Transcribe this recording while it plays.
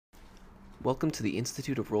Welcome to the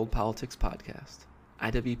Institute of World Politics podcast.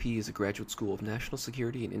 IWP is a graduate school of national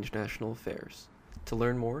security and international affairs. To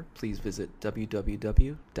learn more, please visit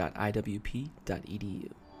www.iwp.edu.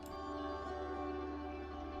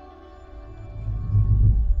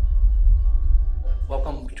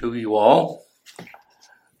 Welcome to you all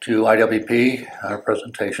to IWP, our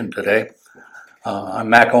presentation today. I'm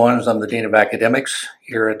Mac Owens. I'm the Dean of Academics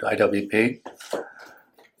here at IWP.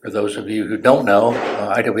 For those of you who don't know,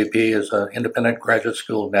 IWP is an independent graduate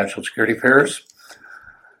school of national security affairs.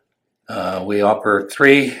 We offer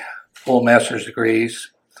 3 full master's degrees,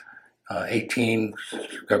 18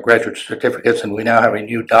 graduate certificates, and we now have a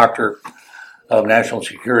new Doctor of National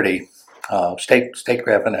Security,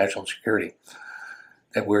 statecraft and national security,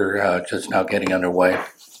 that we're just now getting underway.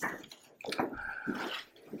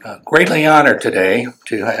 Greatly honored today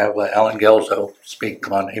to have Alan Guelzo speak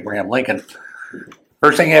on Abraham Lincoln.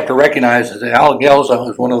 First thing you have to recognize is that Alan Guelzo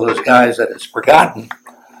is one of those guys that has forgotten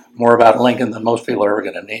more about Lincoln than most people are ever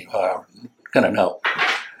going to know.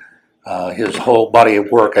 His whole body of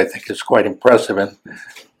work, I think, is quite impressive, and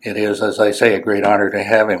it is, as I say, a great honor to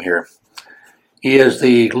have him here. He is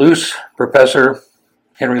the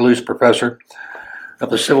Henry Luce Professor of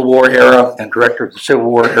the Civil War era and Director of the Civil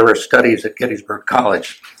War era Studies at Gettysburg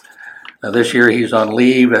College. Now, this year he's on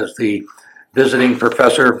leave as the visiting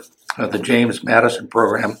professor of the James Madison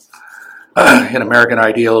Program in American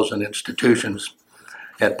Ideals and Institutions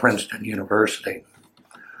at Princeton University.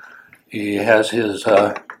 He has his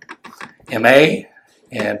MA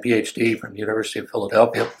and PhD from the University of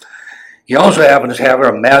Philadelphia. He also happens to have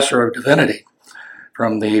a Master of Divinity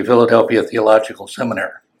from the Philadelphia Theological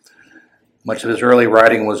Seminary. Much of his early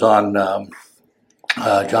writing was on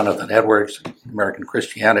Jonathan Edwards, American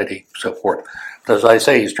Christianity, so forth. But as I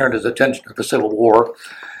say, he's turned his attention to the Civil War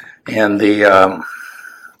and the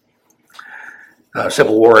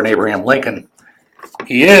Civil War and Abraham Lincoln.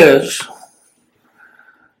 He is,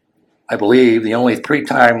 I believe, the only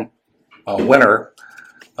 3-time winner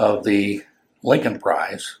of the Lincoln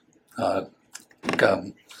Prize,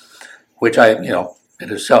 which it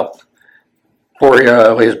is self. For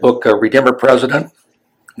his book, Redeemer President,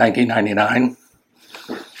 1999.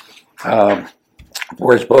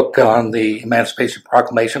 For his book on the Emancipation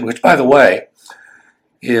Proclamation, which, by the way,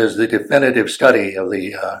 is the definitive study of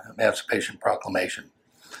the Emancipation Proclamation.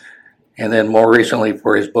 And then more recently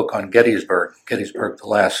for his book on Gettysburg, the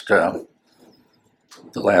last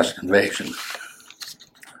invasion.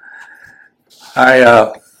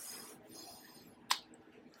 I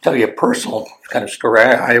tell you a personal kind of story.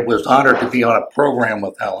 I was honored to be on a program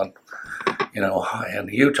with Alan, in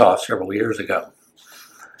Utah several years ago.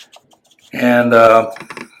 And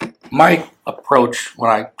my approach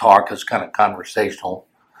when I talk is kind of conversational.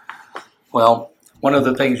 Well, one of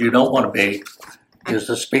the things you don't want to be is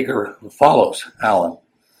the speaker who follows Alan,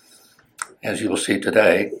 as you will see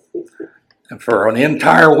today. And for an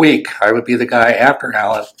entire week, I would be the guy after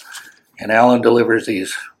Alan, and Alan delivers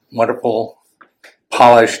these wonderful,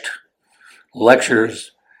 polished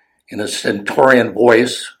lectures in a stentorian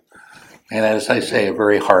voice, and as I say, a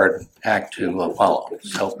very hard act to follow.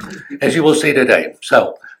 So, as you will see today.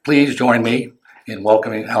 So, please join me in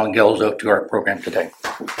welcoming Alan Guelzo to our program today.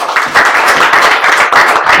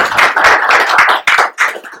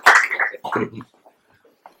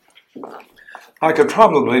 I could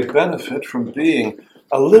probably benefit from being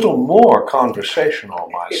a little more conversational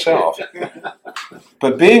myself,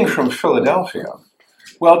 but being from Philadelphia,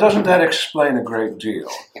 well, doesn't that explain a great deal?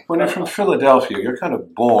 When you're from Philadelphia, you're kind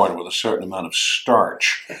of born with a certain amount of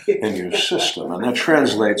starch in your system, and that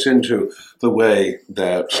translates into the way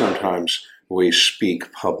that sometimes we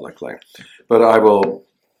speak publicly. But I will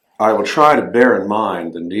try to bear in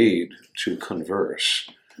mind the need to converse,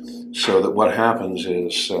 so that what happens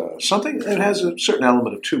is something that has a certain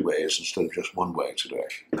element of 2 ways instead of just 1 way today.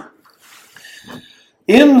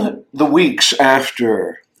 In the weeks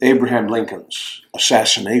after Abraham Lincoln's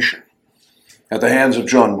assassination at the hands of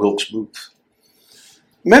John Wilkes Booth,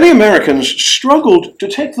 many Americans struggled to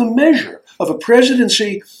take the measure of a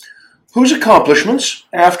presidency whose accomplishments,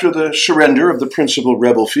 after the surrender of the principal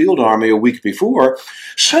rebel field army a week before,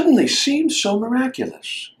 suddenly seemed so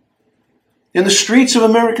miraculous. In the streets of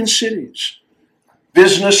American cities,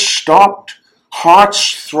 business stopped,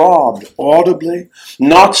 hearts throbbed audibly,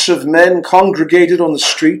 knots of men congregated on the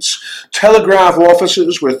streets, telegraph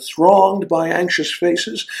offices were thronged by anxious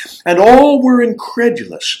faces, and all were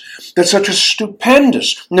incredulous that such a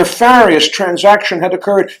stupendous, nefarious transaction had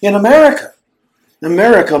occurred in America.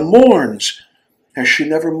 America mourns as she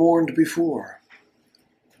never mourned before.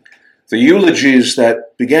 The eulogies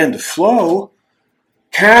that began to flow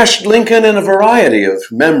cast Lincoln in a variety of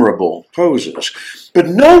memorable poses, but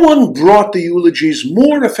no one brought the eulogies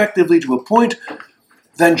more effectively to a point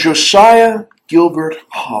than Josiah Gilbert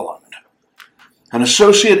Holland, an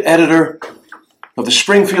associate editor of the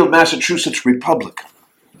Springfield, Massachusetts Republican,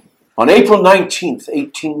 on April 19th,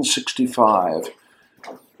 1865,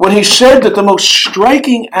 when he said that the most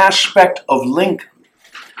striking aspect of Lincoln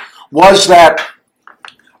was that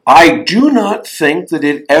I do not think that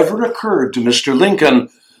it ever occurred to Mr. Lincoln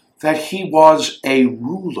that he was a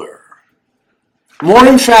ruler. More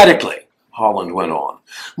emphatically, Holland went on,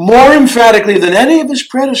 more emphatically than any of his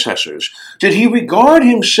predecessors did he regard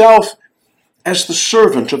himself as the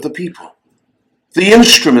servant of the people, the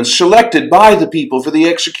instrument selected by the people for the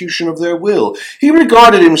execution of their will. He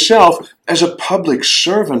regarded himself as a public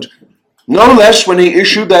servant, no less when he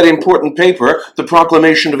issued that important paper, the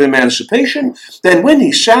Proclamation of Emancipation, than when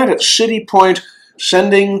he sat at City Point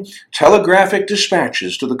sending telegraphic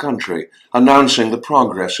dispatches to the country announcing the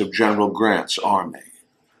progress of General Grant's army.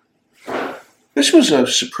 This was a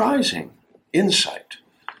surprising insight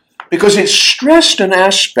because it stressed an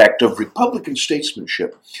aspect of Republican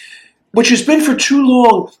statesmanship which has been for too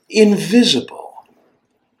long invisible,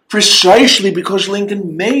 precisely because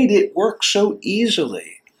Lincoln made it work so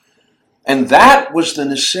easily. And that was the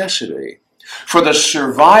necessity for the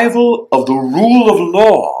survival of the rule of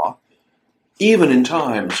law, even in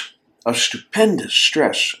times of stupendous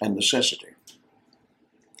stress and necessity.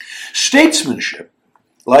 Statesmanship,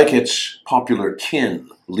 like its popular kin,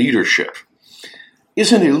 leadership,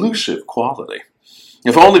 is an elusive quality,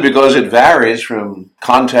 if only because it varies from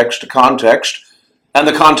context to context and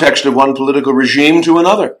the context of one political regime to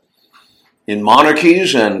another. In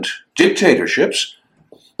monarchies and dictatorships,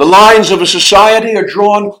 the lines of a society are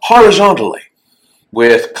drawn horizontally,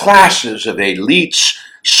 with classes of elites,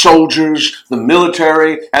 soldiers, the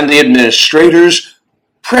military, and the administrators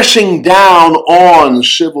pressing down on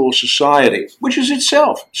civil society, which is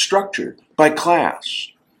itself structured by class.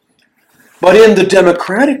 But in the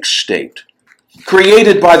democratic state,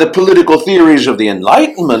 created by the political theories of the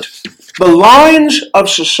Enlightenment, the lines of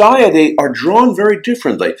society are drawn very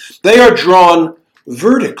differently. They are drawn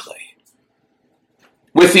vertically,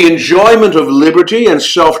 with the enjoyment of liberty and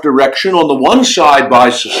self-direction on the one side by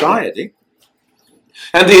society,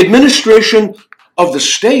 and the administration of the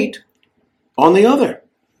state on the other,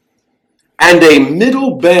 and a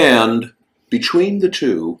middle band between the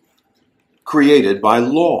two created by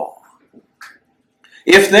law.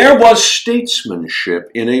 If there was statesmanship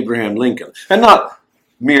in Abraham Lincoln, and not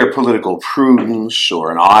mere political prudence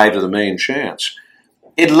or an eye to the main chance,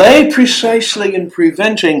 it lay precisely in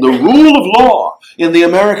preventing the rule of law in the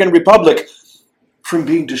American Republic from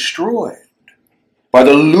being destroyed by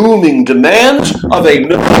the looming demands of a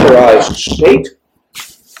militarized state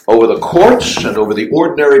over the courts and over the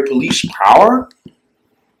ordinary police power,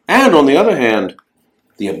 and on the other hand,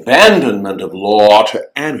 the abandonment of law to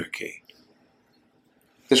anarchy.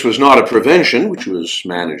 This was not a prevention which was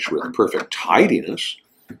managed with perfect tidiness.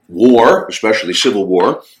 War, especially civil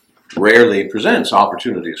war, rarely presents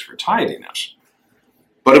opportunities for tidiness.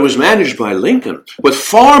 But it was managed by Lincoln with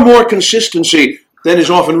far more consistency than is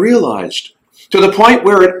often realized, to the point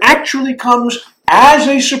where it actually comes as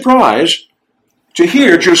a surprise to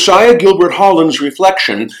hear Josiah Gilbert Holland's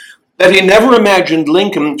reflection that he never imagined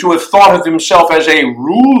Lincoln to have thought of himself as a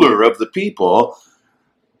ruler of the people,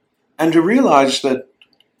 and to realize that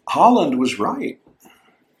Holland was right.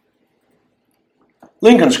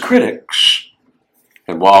 Lincoln's critics,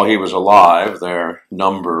 and while he was alive, their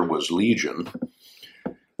number was legion,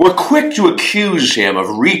 were quick to accuse him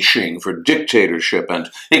of reaching for dictatorship and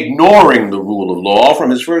ignoring the rule of law from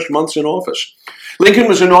his first months in office. Lincoln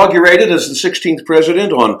was inaugurated as the 16th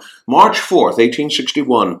president on March 4th,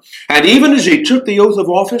 1861, and even as he took the oath of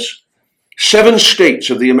office, 7 states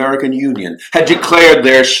of the American Union had declared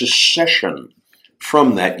their secession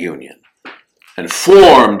from that union and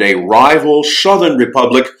formed a rival Southern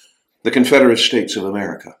republic, the Confederate States of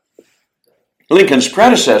America. Lincoln's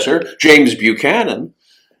predecessor, James Buchanan,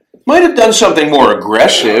 might have done something more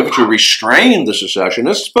aggressive to restrain the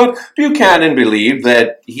secessionists, but Buchanan believed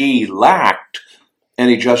that he lacked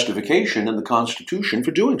any justification in the Constitution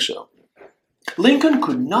for doing so. Lincoln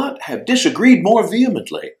could not have disagreed more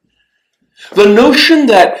vehemently. The notion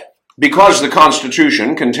that because the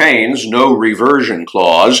Constitution contains no reversion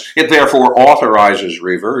clause, it therefore authorizes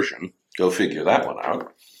reversion, go figure that one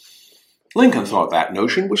out. Lincoln thought that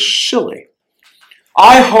notion was silly.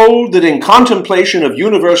 I hold that in contemplation of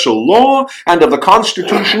universal law and of the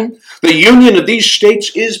Constitution, the union of these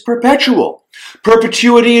states is perpetual.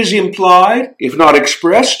 Perpetuity is implied, if not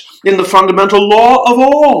expressed, in the fundamental law of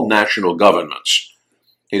all national governments.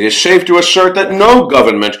 it is safe to assert that no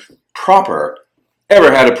government proper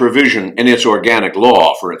ever had a provision in its organic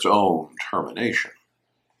law for its own termination.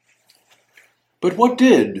 But what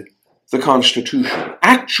did the Constitution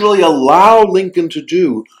actually allow Lincoln to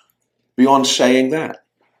do beyond saying that?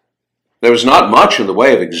 There was not much in the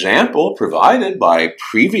way of example provided by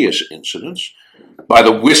previous incidents, by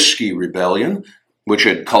the Whiskey Rebellion, which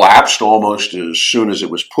had collapsed almost as soon as it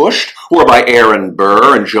was pushed, or by Aaron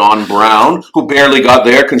Burr and John Brown, who barely got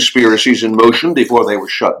their conspiracies in motion before they were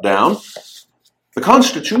shut down. The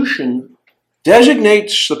Constitution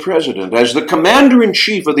designates the president as the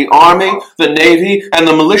commander-in-chief of the Army, the Navy, and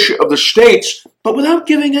the militia of the states, but without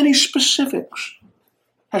giving any specifics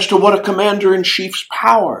as to what a commander-in-chief's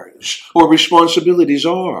powers or responsibilities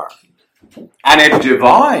are. And it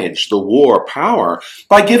divides the war power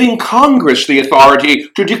by giving Congress the authority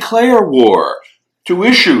to declare war, to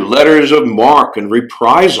issue letters of marque and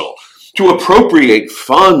reprisal, to appropriate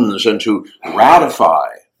funds, and to ratify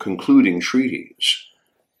concluding treaties.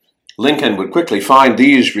 Lincoln would quickly find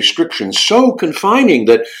these restrictions so confining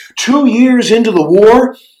that 2 years into the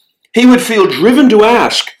war, he would feel driven to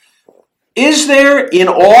ask, is there in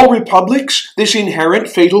all republics this inherent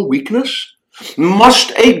fatal weakness?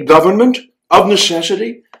 Must a government, of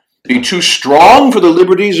necessity, be too strong for the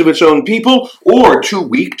liberties of its own people or too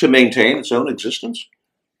weak to maintain its own existence?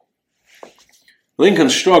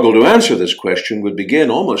 Lincoln's struggle to answer this question would begin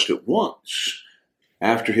almost at once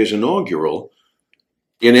after his inaugural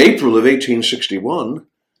in April of 1861,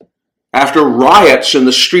 after riots in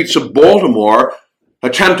the streets of Baltimore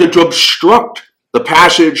attempted to obstruct the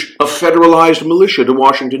passage of federalized militia to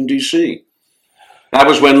Washington, D.C. That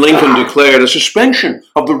was when Lincoln declared a suspension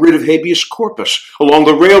of the writ of habeas corpus along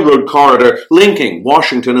the railroad corridor linking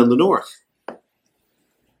Washington and the North.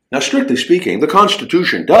 Now, strictly speaking, the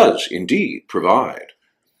Constitution does indeed provide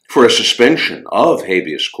for a suspension of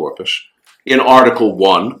habeas corpus in Article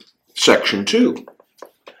 1, Section 2.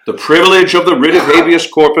 The privilege of the writ of habeas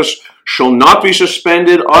corpus shall not be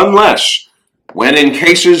suspended unless, when in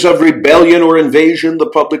cases of rebellion or invasion, the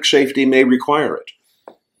public safety may require it.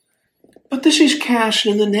 But this is cast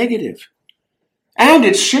in the negative, and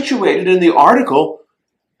it's situated in the article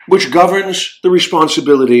which governs the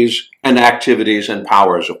responsibilities and activities and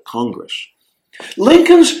powers of Congress.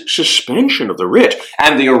 Lincoln's suspension of the writ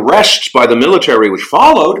and the arrests by the military which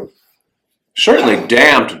followed certainly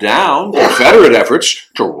damped down Confederate efforts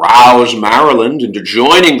to rouse Maryland into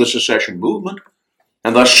joining the secession movement,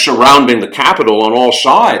 and thus surrounding the capital on all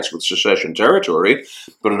sides with secession territory,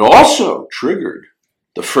 but it also triggered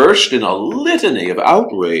the first in a litany of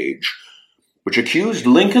outrage which accused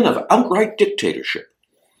Lincoln of outright dictatorship.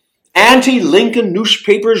 Anti-Lincoln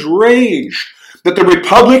newspapers raged that the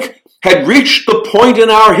Republic had reached the point in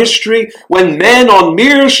our history when men on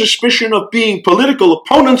mere suspicion of being political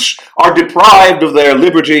opponents are deprived of their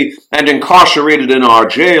liberty and incarcerated in our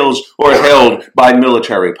jails or held by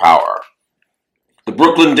military power. The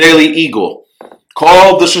Brooklyn Daily Eagle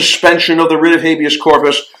called the suspension of the writ of habeas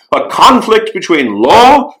corpus a conflict between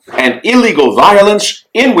law and illegal violence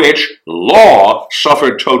in which law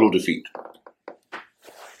suffered total defeat.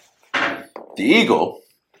 The Eagle,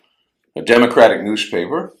 a Democratic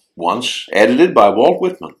newspaper, once edited by Walt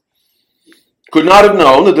Whitman, could not have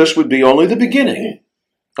known that this would be only the beginning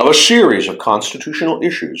of a series of constitutional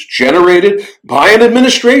issues generated by an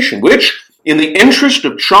administration which, in the interest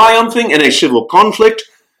of triumphing in a civil conflict,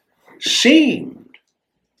 seemed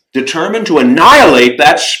determined to annihilate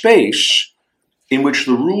that space in which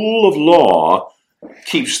the rule of law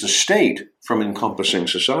keeps the state from encompassing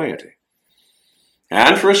society.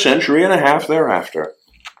 And for a century and a half thereafter,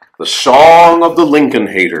 the song of the Lincoln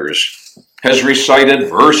haters has recited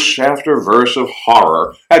verse after verse of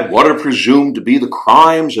horror at what are presumed to be the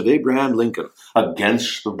crimes of Abraham Lincoln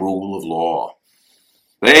against the rule of law.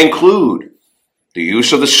 They include the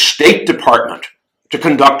use of the State Department to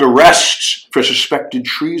conduct arrests for suspected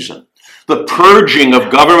treason, the purging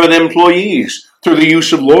of government employees through the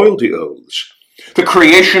use of loyalty oaths, the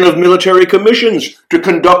creation of military commissions to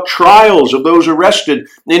conduct trials of those arrested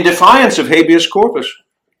in defiance of habeas corpus,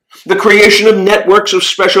 the creation of networks of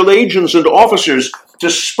special agents and officers to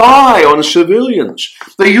spy on civilians,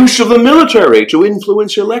 the use of the military to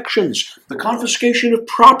influence elections, the confiscation of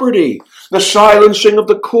property, the silencing of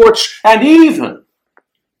the courts, and even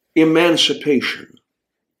emancipation.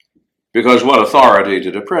 Because what authority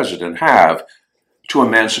did a president have to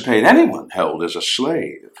emancipate anyone held as a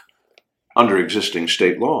slave under existing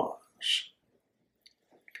state laws?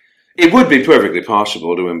 It would be perfectly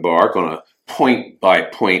possible to embark on a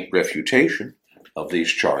point-by-point refutation of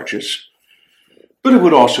these charges, but it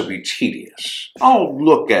would also be tedious. I'll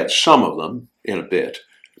look at some of them in a bit,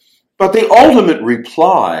 But the ultimate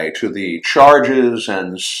reply to the charges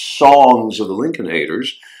and songs of the Lincoln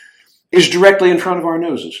haters is directly in front of our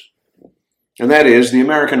noses. And that is, the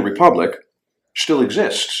American Republic still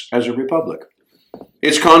exists as a republic.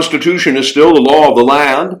 Its constitution is still the law of the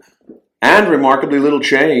land, and remarkably little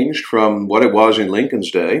changed from what it was in Lincoln's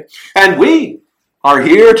day. And we are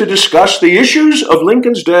here to discuss the issues of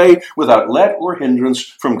Lincoln's day without let or hindrance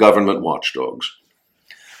from government watchdogs.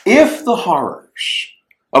 If the horrors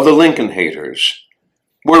of the Lincoln haters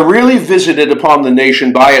were really visited upon the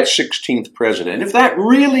nation by its 16th president, if that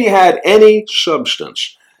really had any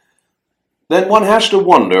substance, then one has to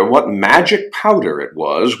wonder what magic powder it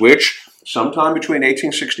was which, sometime between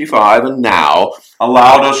 1865 and now,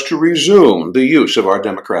 allowed us to resume the use of our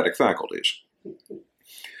democratic faculties.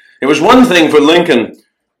 It was one thing for Lincoln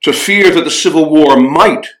to fear that the Civil War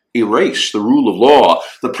might erase the rule of law.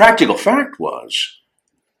 The practical fact was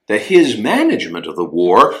that his management of the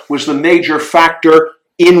war was the major factor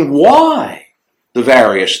in why the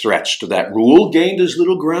various threats to that rule gained as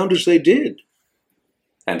little ground as they did,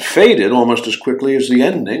 and faded almost as quickly as the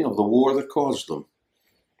ending of the war that caused them.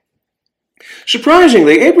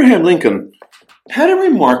 Surprisingly, Abraham Lincoln had a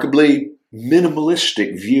remarkably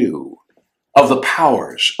minimalistic view of the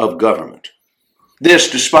powers of government.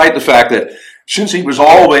 This, despite the fact that, since he was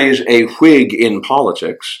always a Whig in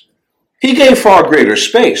politics, he gave far greater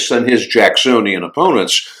space than his Jacksonian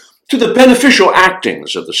opponents to the beneficial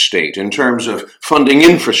actings of the state in terms of funding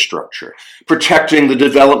infrastructure, protecting the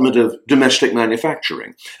development of domestic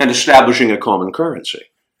manufacturing, and establishing a common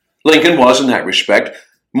currency. Lincoln was, in that respect,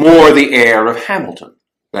 more the heir of Hamilton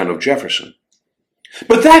than of Jefferson.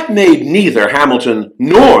 But that made neither Hamilton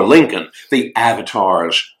nor Lincoln the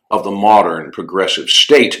avatars of the modern progressive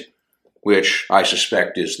state, which I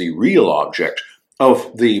suspect is the real object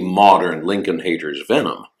of the modern Lincoln haters'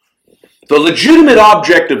 venom. The legitimate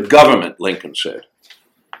object of government, Lincoln said,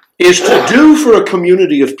 is to do for a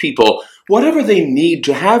community of people whatever they need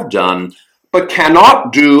to have done, but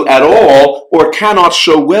cannot do at all or cannot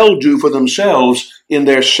so well do for themselves in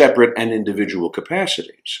their separate and individual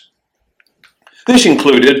capacities. This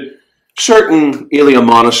included certain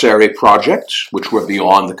eleemosynary projects which were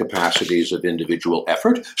beyond the capacities of individual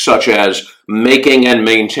effort, such as making and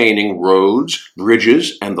maintaining roads,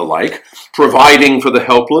 bridges, and the like, providing for the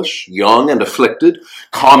helpless, young, and afflicted,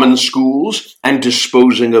 common schools, and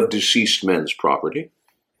disposing of deceased men's property.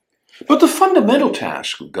 But the fundamental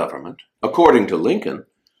task of government, according to Lincoln,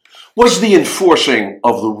 was the enforcing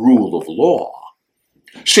of the rule of law,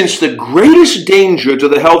 since the greatest danger to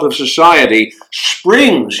the health of society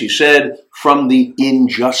springs, he said, from the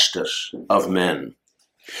injustice of men.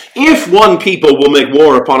 If one people will make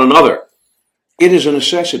war upon another, it is a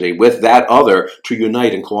necessity with that other to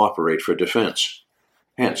unite and cooperate for defense.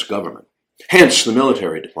 Hence government. Hence the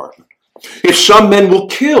military department. If some men will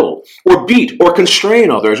kill or beat or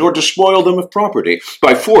constrain others or despoil them of property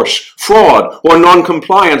by force, fraud, or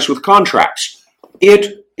noncompliance with contracts,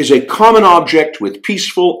 it is a common object with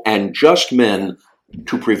peaceful and just men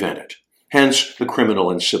to prevent it. Hence the criminal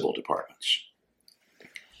and civil departments.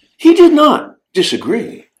 He did not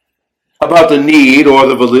disagree about the need or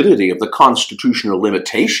the validity of the constitutional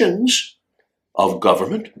limitations of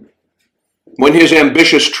government. When his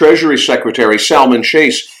ambitious Treasury Secretary, Salmon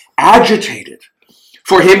Chase, agitated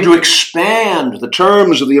for him to expand the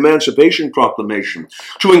terms of the Emancipation Proclamation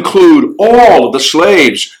to include all of the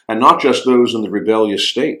slaves and not just those in the rebellious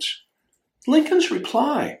states, Lincoln's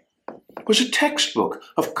reply was a textbook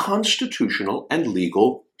of constitutional and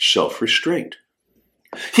legal self-restraint.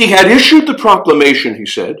 He had issued the proclamation, he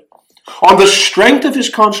said, on the strength of his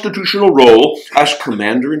constitutional role as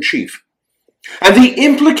commander-in-chief. And the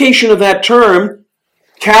implication of that term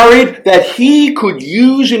carried that he could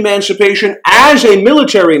use emancipation as a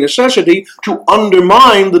military necessity to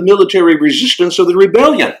undermine the military resistance of the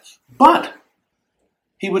rebellion. But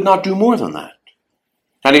he would not do more than that.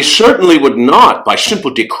 And he certainly would not, by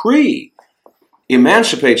simple decree,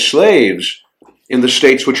 emancipate slaves in the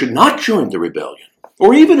states which had not joined the rebellion,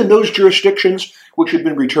 or even in those jurisdictions which had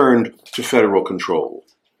been returned to federal control.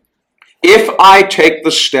 If I take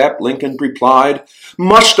the step, Lincoln replied,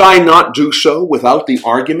 must I not do so without the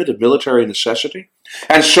argument of military necessity?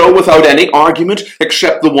 And so without any argument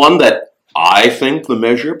except the one that I think the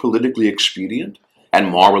measure politically expedient and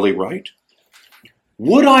morally right?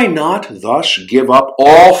 Would I not thus give up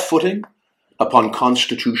all footing upon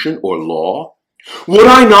constitution or law? Would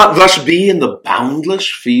I not thus be in the boundless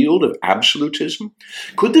field of absolutism?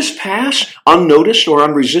 Could this pass unnoticed or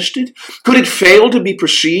unresisted? Could it fail to be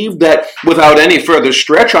perceived that without any further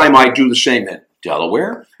stretch I might do the same in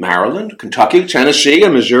Delaware, Maryland, Kentucky, Tennessee,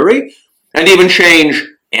 and Missouri, and even change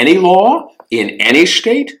any law in any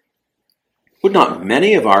state? Would not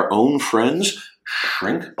many of our own friends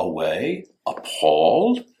shrink away,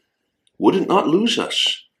 appalled? Would it not lose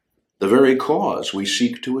us, the very cause we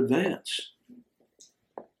seek to advance?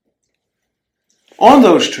 On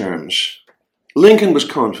those terms, Lincoln was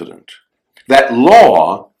confident that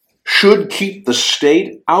law should keep the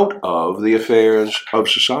state out of the affairs of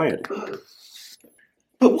society.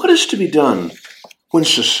 But what is to be done when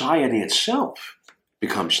society itself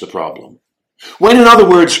becomes the problem? When, in other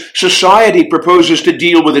words, society proposes to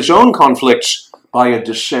deal with its own conflicts by a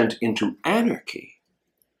descent into anarchy?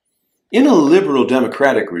 In a liberal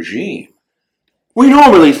democratic regime, we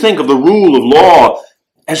normally think of the rule of law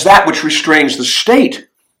as that which restrains the state.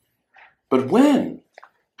 But when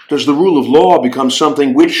does the rule of law become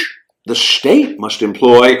something which the state must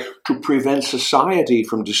employ to prevent society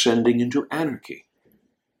from descending into anarchy?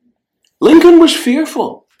 Lincoln was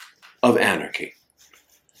fearful of anarchy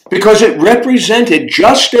because it represented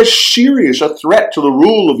just as serious a threat to the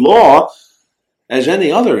rule of law as any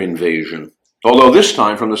other invasion, although this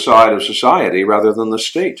time from the side of society rather than the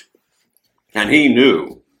state. And he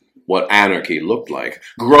knew what anarchy looked like.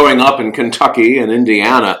 Growing up in Kentucky and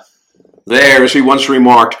Indiana, there, as he once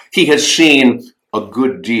remarked, he had seen a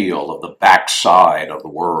good deal of the backside of the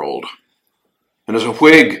world. And as a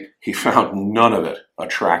Whig, he found none of it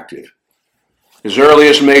attractive. His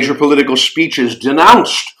earliest major political speeches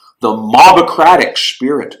denounced the mobocratic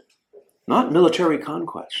spirit, not military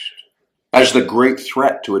conquest, as the great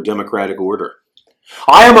threat to a democratic order.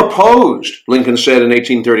 I am opposed, Lincoln said in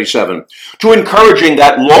 1837, to encouraging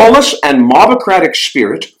that lawless and mobocratic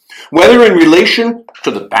spirit, whether in relation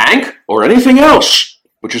to the bank or anything else,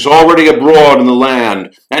 which is already abroad in the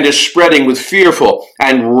land and is spreading with fearful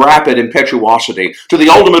and rapid impetuosity to the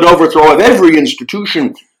ultimate overthrow of every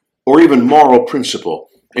institution or even moral principle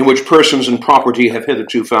in which persons and property have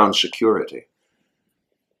hitherto found security.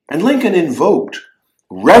 And Lincoln invoked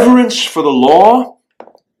reverence for the law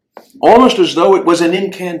almost as though it was an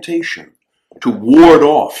incantation to ward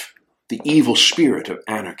off the evil spirit of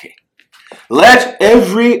anarchy. Let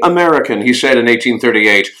every American, he said in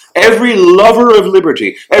 1838, every lover of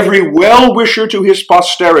liberty, every well-wisher to his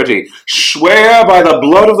posterity, swear by the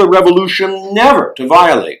blood of the Revolution never to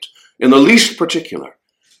violate, in the least particular,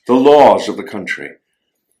 the laws of the country,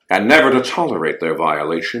 and never to tolerate their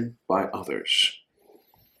violation by others.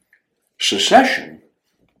 Secession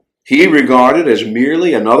he regarded as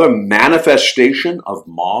merely another manifestation of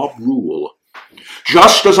mob rule.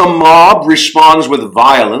 Just as a mob responds with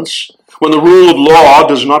violence when the rule of law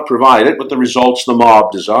does not provide it with the results the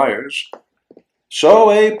mob desires,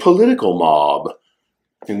 so a political mob,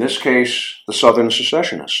 in this case the Southern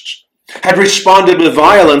secessionists, had responded with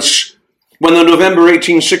violence when the November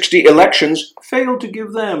 1860 elections failed to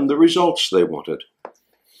give them the results they wanted.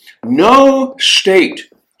 No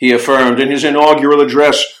state, he affirmed in his inaugural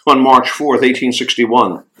address on March 4th,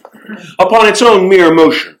 1861, upon its own mere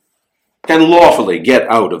motion, can lawfully get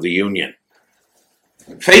out of the Union.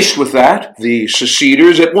 Faced with that, the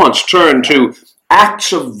seceders at once turned to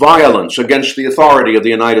acts of violence against the authority of the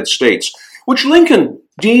United States, which Lincoln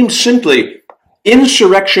deemed simply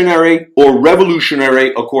insurrectionary or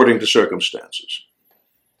revolutionary according to circumstances.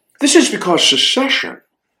 This is because secession,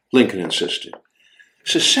 Lincoln insisted,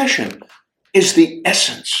 secession is the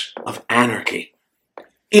essence of anarchy.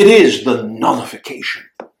 It is the nullification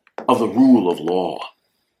of the rule of law.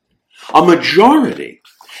 A majority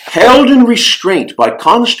held in restraint by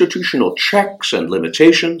constitutional checks and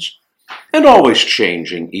limitations, and always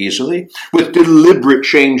changing easily, with deliberate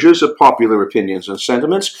changes of popular opinions and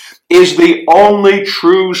sentiments, is the only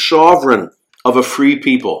true sovereign of a free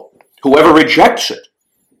people. Whoever rejects it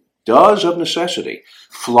does, of necessity,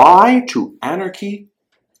 fly to anarchy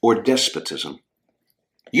or despotism.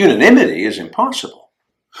 Unanimity is impossible.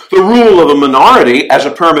 The rule of a minority as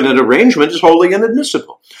a permanent arrangement is wholly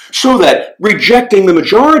inadmissible. So that, rejecting the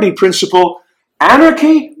majority principle,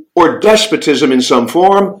 anarchy or despotism in some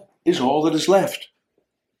form is all that is left.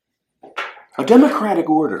 A democratic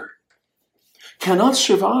order cannot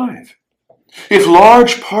survive if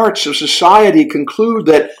large parts of society conclude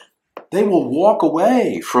that they will walk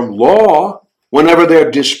away from law whenever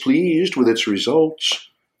they're displeased with its results.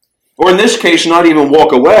 Or in this case, not even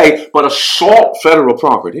walk away, but assault federal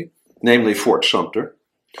property, namely Fort Sumter,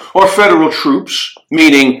 or federal troops,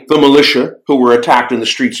 meaning the militia who were attacked in the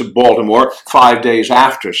streets of Baltimore 5 days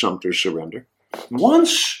after Sumter's surrender.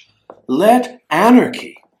 Once let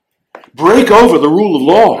anarchy break over the rule of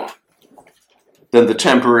law, then the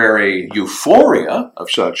temporary euphoria of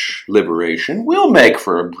such liberation will make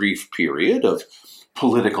for a brief period of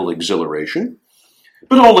political exhilaration,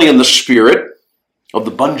 but only in the spirit of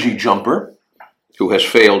the bungee jumper who has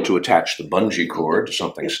failed to attach the bungee cord to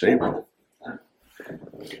something stable.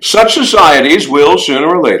 Such societies will, sooner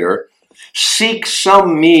or later, seek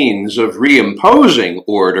some means of reimposing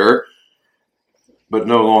order, but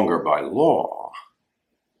no longer by law.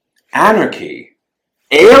 Anarchy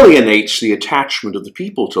alienates the attachment of the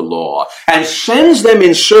people to law and sends them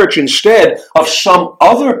in search instead of some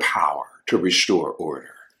other power to restore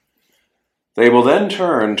order. They will then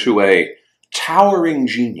turn to a towering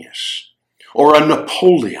genius or a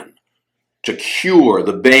Napoleon to cure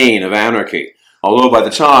the bane of anarchy, although by the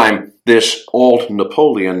time this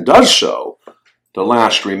alt-Napoleon does so, the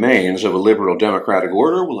last remains of a liberal democratic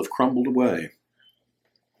order will have crumbled away.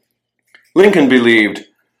 Lincoln believed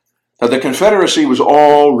that the Confederacy was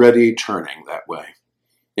already turning that way,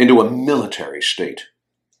 into a military state.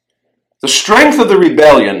 The strength of the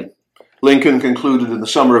rebellion, Lincoln concluded in the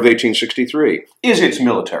summer of 1863, is its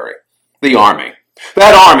military, the Army.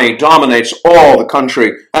 That army dominates all the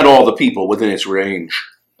country and all the people within its range.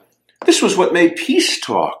 This was what made peace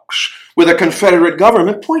talks with a Confederate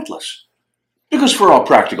government pointless, because for all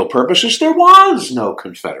practical purposes, there was no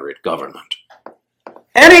Confederate government.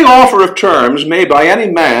 Any offer of terms made by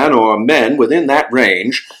any man or men within that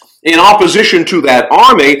range in opposition to that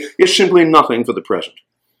army is simply nothing for the present,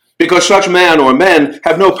 because such man or men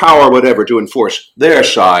have no power whatever to enforce their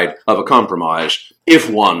side of a compromise if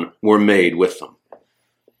one were made with them.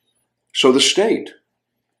 So the state,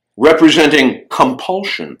 representing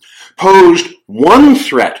compulsion, posed one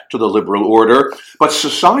threat to the liberal order, but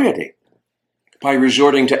society, by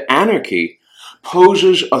resorting to anarchy,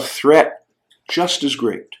 poses a threat just as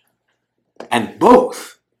great. And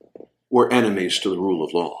both were enemies to the rule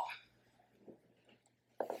of law.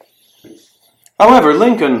 However,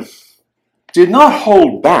 Lincoln did not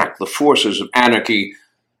hold back the forces of anarchy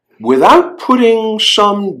without putting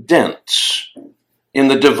some dents in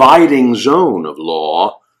the dividing zone of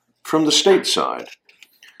law from the state side.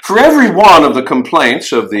 For every one of the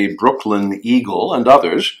complaints of the Brooklyn Eagle and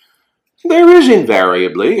others, there is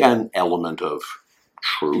invariably an element of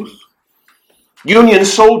truth. Union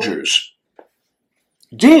soldiers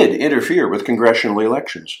did interfere with congressional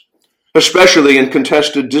elections, especially in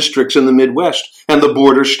contested districts in the Midwest and the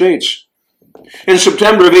border states. In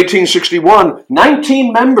September of 1861,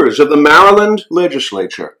 19 members of the Maryland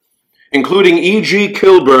legislature, including E.G.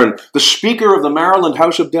 Kilburn, the Speaker of the Maryland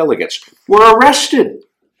House of Delegates, were arrested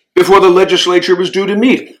before the legislature was due to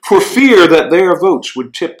meet for fear that their votes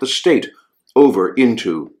would tip the state over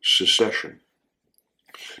into secession.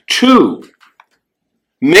 2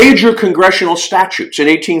 major congressional statutes in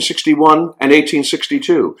 1861 and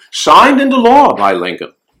 1862, signed into law by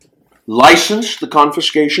Lincoln, licensed the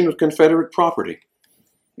confiscation of Confederate property,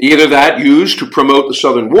 either that used to promote the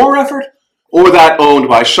Southern war effort or that owned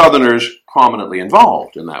by Southerners prominently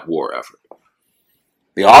involved in that war effort.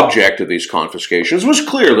 The object of these confiscations was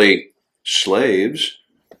clearly slaves,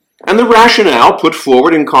 and the rationale put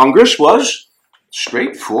forward in Congress was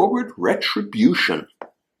straightforward retribution.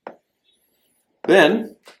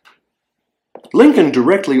 Then, Lincoln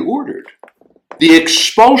directly ordered the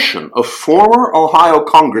expulsion of former Ohio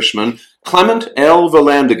Congressman Clement L.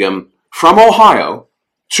 Vallandigham from Ohio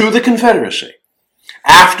to the Confederacy,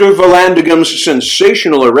 after Vallandigham's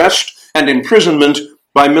sensational arrest and imprisonment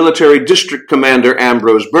by military district commander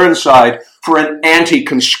Ambrose Burnside for an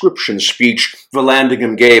anti-conscription speech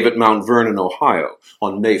Vallandigham gave at Mount Vernon, Ohio,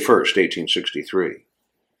 on May 1st, 1863.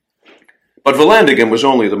 But Vallandigham was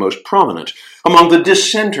only the most prominent among the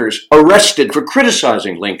dissenters arrested for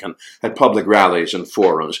criticizing Lincoln at public rallies and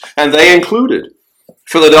forums, and they included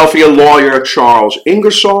Philadelphia lawyer Charles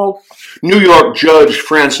Ingersoll, New York Judge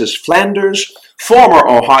Francis Flanders, former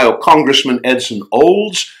Ohio Congressman Edson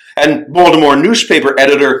Olds, and Baltimore newspaper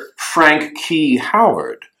editor Frank Key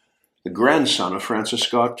Howard, the grandson of Francis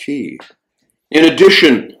Scott Key, in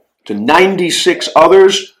addition to 96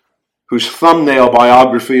 others whose thumbnail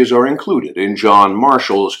biographies are included in John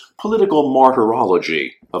Marshall's Political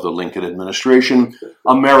Martyrology of the Lincoln Administration,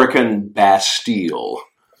 American Bastille,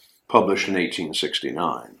 published in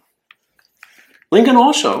 1869. Lincoln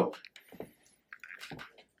also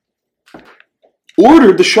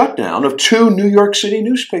ordered the shutdown of 2 New York City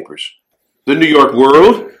newspapers, the New York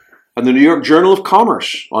World and the New York Journal of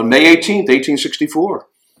Commerce, on May 18, 1864,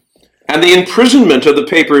 and the imprisonment of the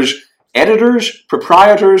paper's editors,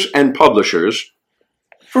 proprietors, and publishers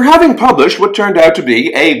for having published what turned out to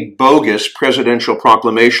be a bogus presidential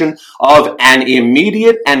proclamation of an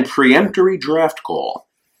immediate and peremptory draft call.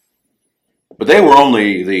 But they were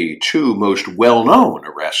only the 2 most well-known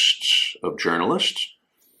arrests of journalists,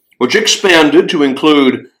 which expanded to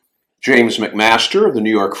include James McMaster of the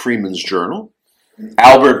New York Freeman's Journal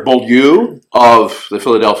Albert Beaulieu of the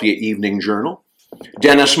Philadelphia Evening Journal,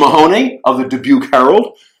 Dennis Mahoney of the Dubuque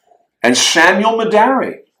Herald, and Samuel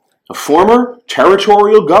Madary, a former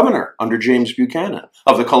territorial governor under James Buchanan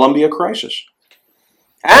of the Columbia Crisis.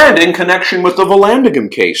 And in connection with the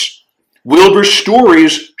Vallandigham case, Wilbur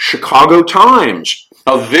Story's Chicago Times,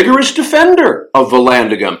 a vigorous defender of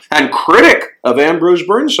Vallandigham and critic of Ambrose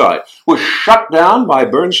Burnside, was shut down by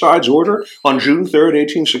Burnside's order on June 3,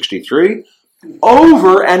 1863,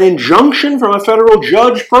 over an injunction from a federal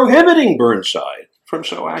judge prohibiting Burnside from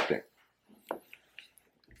so acting.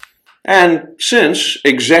 And since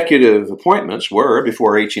executive appointments were,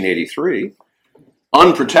 before 1883,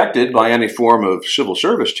 unprotected by any form of civil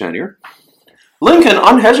service tenure, Lincoln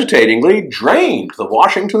unhesitatingly drained the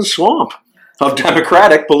Washington swamp of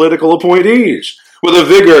Democratic political appointees with a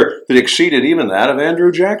vigor that exceeded even that of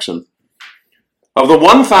Andrew Jackson. Of the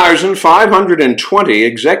 1,520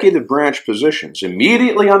 executive branch positions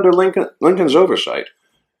immediately under Lincoln's oversight,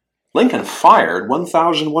 Lincoln fired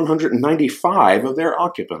 1,195 of their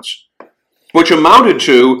occupants, which amounted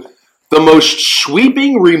to the most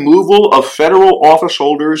sweeping removal of federal office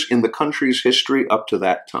holders in the country's history up to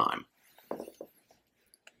that time.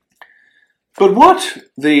 But what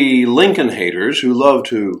the Lincoln haters who love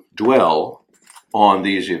to dwell on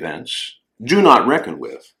these events do not reckon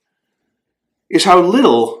with is how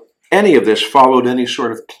little any of this followed any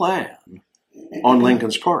sort of plan on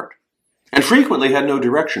Lincoln's part, and frequently had no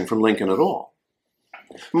direction from Lincoln at all.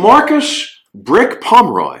 Marcus Brick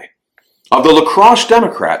Pomeroy of the La Crosse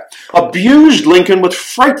Democrat abused Lincoln with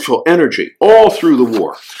frightful energy all through the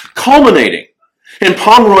war, culminating in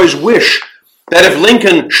Pomeroy's wish that if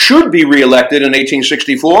Lincoln should be reelected in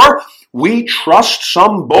 1864, we trust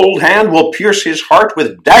some bold hand will pierce his heart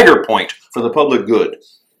with dagger point for the public good.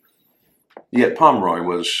 Yet Pomeroy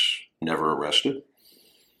was never arrested.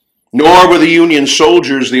 Nor were the Union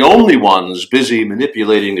soldiers the only ones busy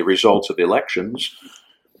manipulating the results of elections.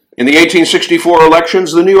 In the 1864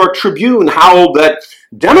 elections, the New York Tribune howled that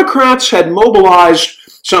Democrats had mobilized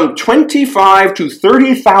some 25 to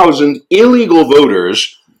 30,000 illegal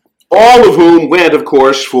voters, all of whom went, of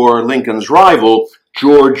course, for Lincoln's rival,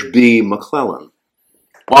 George B. McClellan.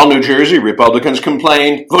 While New Jersey Republicans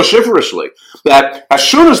complained vociferously that as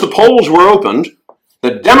soon as the polls were opened,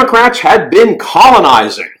 the Democrats had been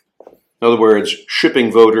colonizing. In other words, shipping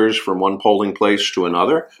voters from one polling place to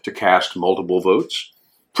another to cast multiple votes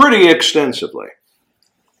pretty extensively.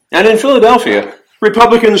 And in Philadelphia,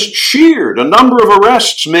 Republicans cheered a number of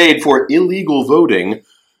arrests made for illegal voting,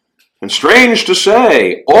 and strange to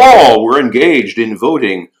say, all were engaged in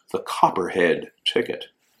voting the Copperhead ticket.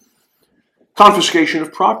 Confiscation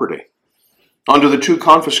of property under the two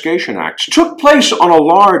Confiscation Acts took place on a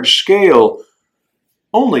large scale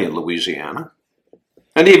only in Louisiana,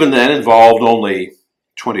 and even then involved only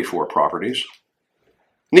 24 properties.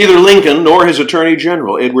 Neither Lincoln nor his Attorney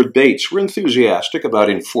General, Edward Bates, were enthusiastic about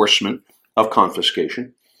enforcement of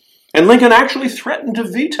confiscation, and Lincoln actually threatened to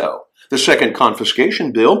veto the second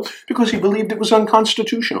confiscation bill because he believed it was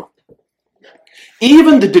unconstitutional.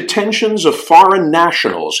 Even the detentions of foreign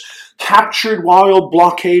nationals captured while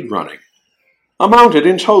blockade running amounted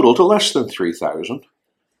in total to less than 3,000,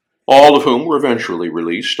 all of whom were eventually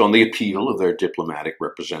released on the appeal of their diplomatic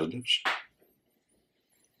representatives.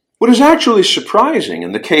 What is actually surprising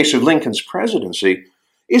in the case of Lincoln's presidency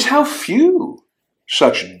is how few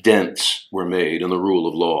such dents were made in the rule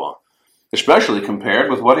of law, especially compared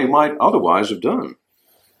with what he might otherwise have done.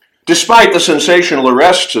 Despite the sensational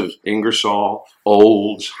arrests of Ingersoll,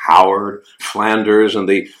 Olds, Howard, Flanders, and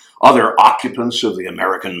the other occupants of the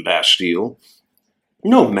American Bastille,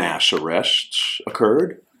 no mass arrests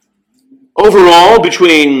occurred. Overall,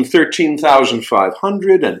 between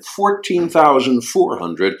 13,500 and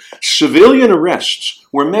 14,400 civilian arrests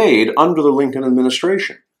were made under the Lincoln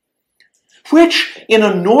administration, which, in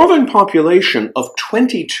a northern population of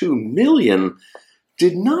 22 million,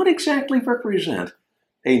 did not exactly represent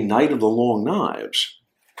a night of the long knives.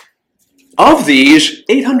 Of these,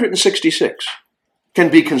 866 can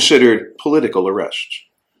be considered political arrests,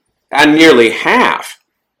 and nearly half,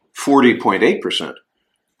 40.8%,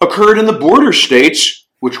 occurred in the border states,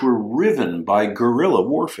 which were riven by guerrilla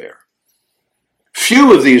warfare.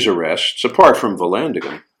 Few of these arrests, apart from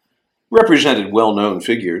Vallandigham, represented well-known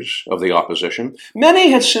figures of the opposition.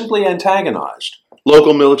 Many had simply antagonized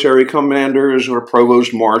local military commanders or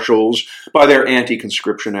provost marshals by their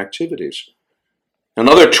anti-conscription activities.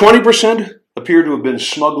 Another 20% appeared to have been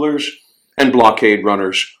smugglers and blockade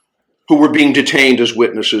runners who were being detained as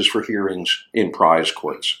witnesses for hearings in prize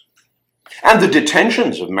courts. And the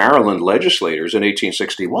detentions of Maryland legislators in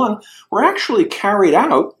 1861 were actually carried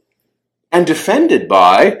out and defended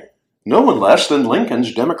by no one less than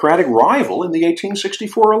Lincoln's Democratic rival in the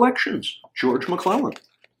 1864 elections, George McClellan.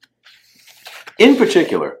 In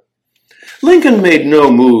particular, Lincoln made no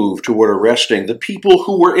move toward arresting the people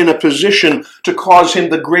who were in a position to cause him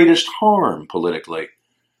the greatest harm politically,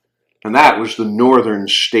 and that was the northern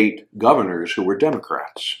state governors who were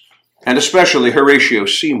Democrats, and especially Horatio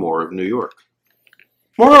Seymour of New York.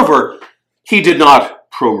 Moreover, he did not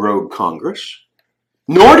prorogue Congress,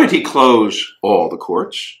 nor did he close all the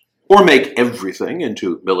courts, or make everything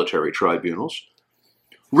into military tribunals.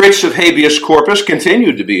 Writs of habeas corpus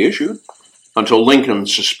continued to be issued until Lincoln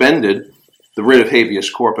suspended the writ of habeas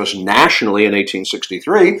corpus nationally in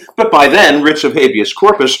 1863, but by then writs of habeas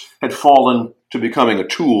corpus had fallen to becoming a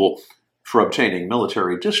tool for obtaining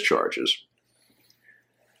military discharges.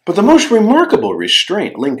 But the most remarkable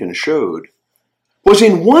restraint Lincoln showed was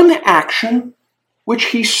in one action which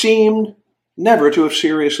he seemed never to have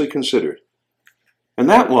seriously considered, and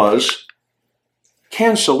that was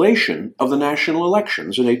cancellation of the national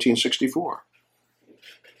elections in 1864.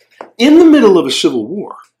 In the middle of a civil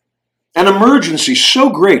war, an emergency so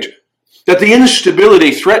great that the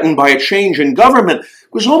instability threatened by a change in government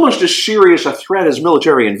was almost as serious a threat as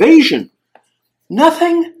military invasion,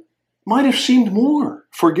 nothing might have seemed more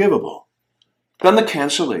forgivable than the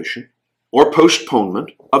cancellation or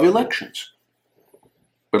postponement of elections.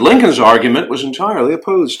 But Lincoln's argument was entirely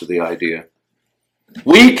opposed to the idea.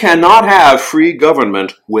 We cannot have free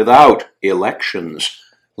government without elections,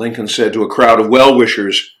 Lincoln said to a crowd of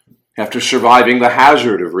well-wishers after surviving the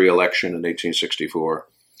hazard of re-election in 1864.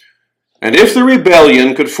 And if the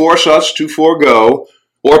rebellion could force us to forego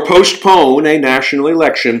or postpone a national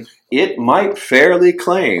election, it might fairly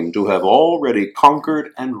claim to have already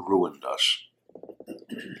conquered and ruined us.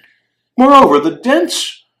 Moreover, the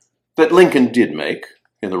dents that Lincoln did make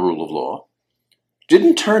in the rule of law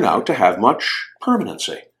didn't turn out to have much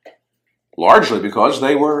permanency, largely because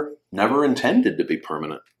they were never intended to be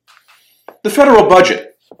permanent. The federal budget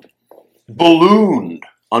ballooned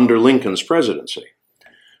under Lincoln's presidency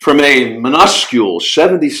from a minuscule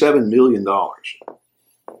 $77 million. Now,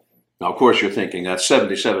 of course, you're thinking that's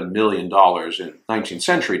 $77 million in 19th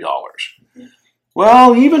century dollars.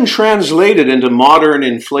 Well, even translated into modern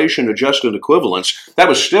inflation-adjusted equivalents, that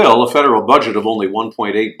was still a federal budget of only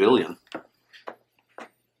 $1.8 billion.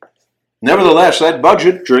 Nevertheless, that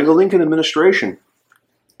budget during the Lincoln administration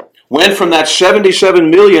went from that $77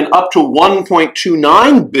 million up to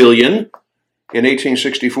 $1.29 billion in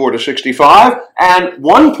 1864 to 65, and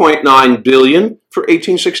 $1.9 billion for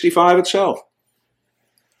 1865 itself.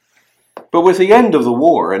 But with the end of the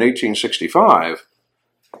war in 1865,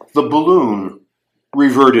 the balloon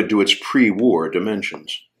reverted to its pre-war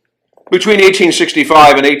dimensions. Between 1865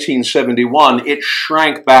 and 1871, it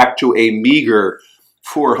shrank back to a meager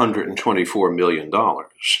 $424 million.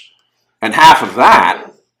 And half of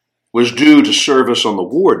that was due to service on the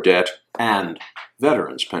war debt and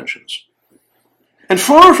veterans' pensions. And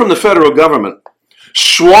far from the federal government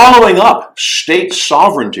swallowing up state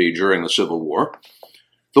sovereignty during the Civil War,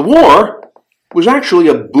 the war was actually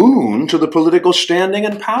a boon to the political standing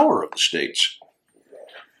and power of the states.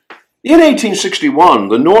 In 1861,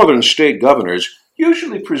 the northern state governors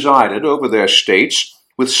usually presided over their states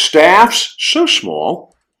with staffs so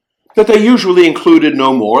small that they usually included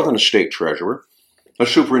no more than a state treasurer, a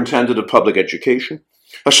superintendent of public education,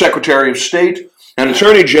 a secretary of state, an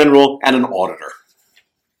attorney general, and an auditor.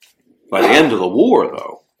 By the end of the war,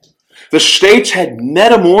 though, the states had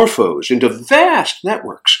metamorphosed into vast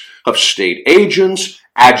networks of state agents,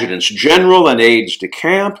 adjutants general and aides de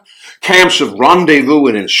camp, camps of rendezvous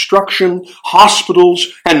and instruction, hospitals,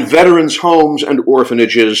 and veterans' homes and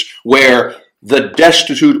orphanages where the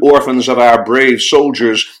destitute orphans of our brave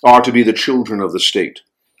soldiers are to be the children of the state.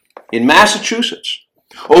 In Massachusetts,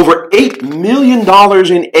 over $8 million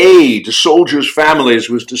in aid to soldiers' families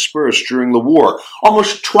was dispersed during the war,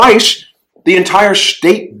 almost twice the entire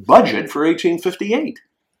state budget for 1858.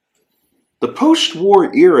 The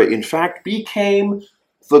post-war era, in fact, became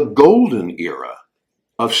the golden era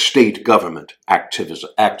of state government activism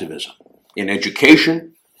in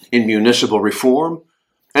education, in municipal reform,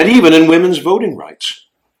 and even in women's voting rights.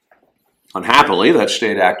 Unhappily, that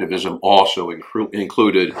state activism also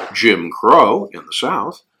included Jim Crow in the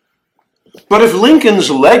South. But if Lincoln's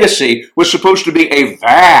legacy was supposed to be a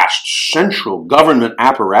vast central government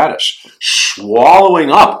apparatus swallowing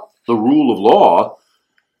up the rule of law,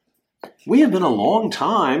 we have been a long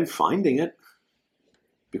time finding it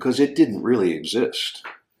because it didn't really exist.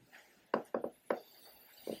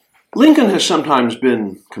 Lincoln has sometimes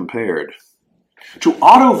been compared to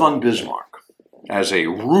Otto von Bismarck, as a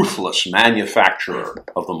ruthless manufacturer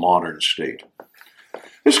of the modern state.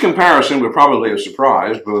 This comparison would probably have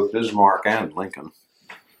surprised both Bismarck and Lincoln,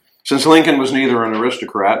 since Lincoln was neither an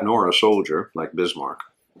aristocrat nor a soldier like Bismarck.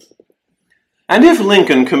 And if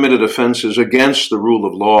Lincoln committed offenses against the rule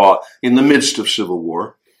of law in the midst of civil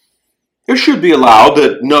war, it should be allowed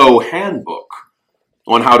that no handbook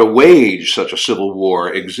on how to wage such a civil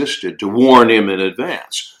war existed to warn him in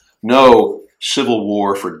advance. No Civil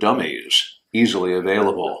War for Dummies easily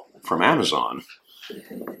available from Amazon.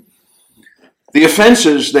 The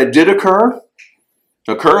offenses that did occurred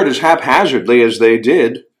as haphazardly as they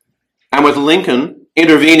did, and with Lincoln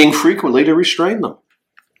intervening frequently to restrain them.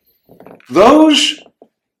 Those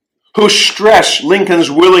who stress Lincoln's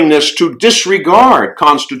willingness to disregard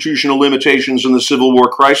constitutional limitations in the Civil War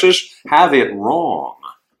crisis have it wrong,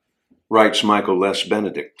 writes Michael Les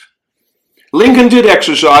Benedict. Lincoln did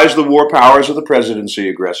exercise the war powers of the presidency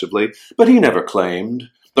aggressively, but he never claimed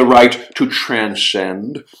the right to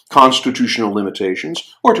transcend constitutional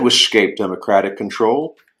limitations or to escape democratic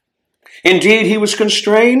control. Indeed, he was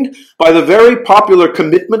constrained by the very popular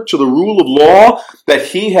commitment to the rule of law that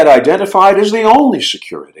he had identified as the only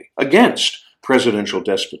security against presidential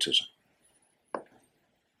despotism.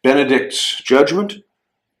 Benedict's judgment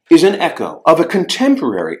is an echo of a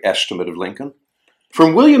contemporary estimate of Lincoln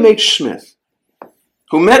from William H. Smith,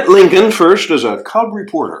 who met Lincoln first as a cub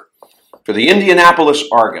reporter for the Indianapolis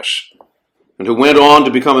Argus, and who went on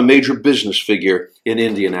to become a major business figure in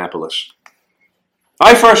Indianapolis.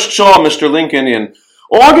 I first saw Mr. Lincoln in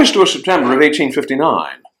August or September of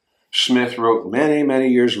 1859, Smith wrote many, many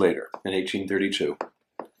years later, in 1832.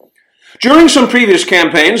 During some previous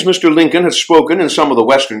campaigns, Mr. Lincoln had spoken in some of the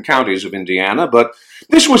western counties of Indiana, but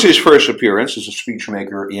this was his first appearance as a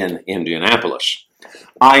speechmaker in Indianapolis.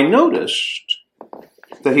 I noticed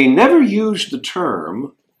that he never used the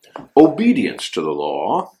term obedience to the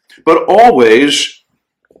law, but always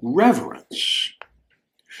reverence,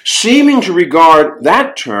 seeming to regard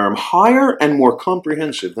that term higher and more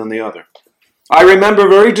comprehensive than the other. I remember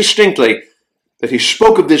very distinctly that he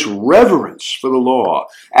spoke of this reverence for the law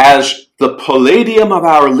as the palladium of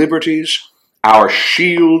our liberties, our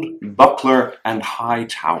shield, buckler, and high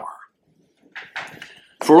tower.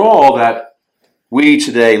 For all that we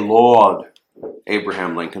today laud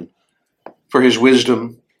Abraham Lincoln for his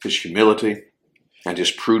wisdom, his humility, and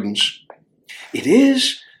his prudence, it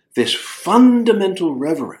is this fundamental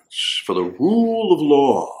reverence for the rule of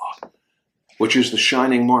law which is the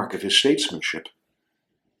shining mark of his statesmanship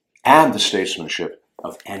and the statesmanship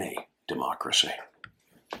of any democracy.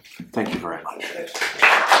 Thank you very much.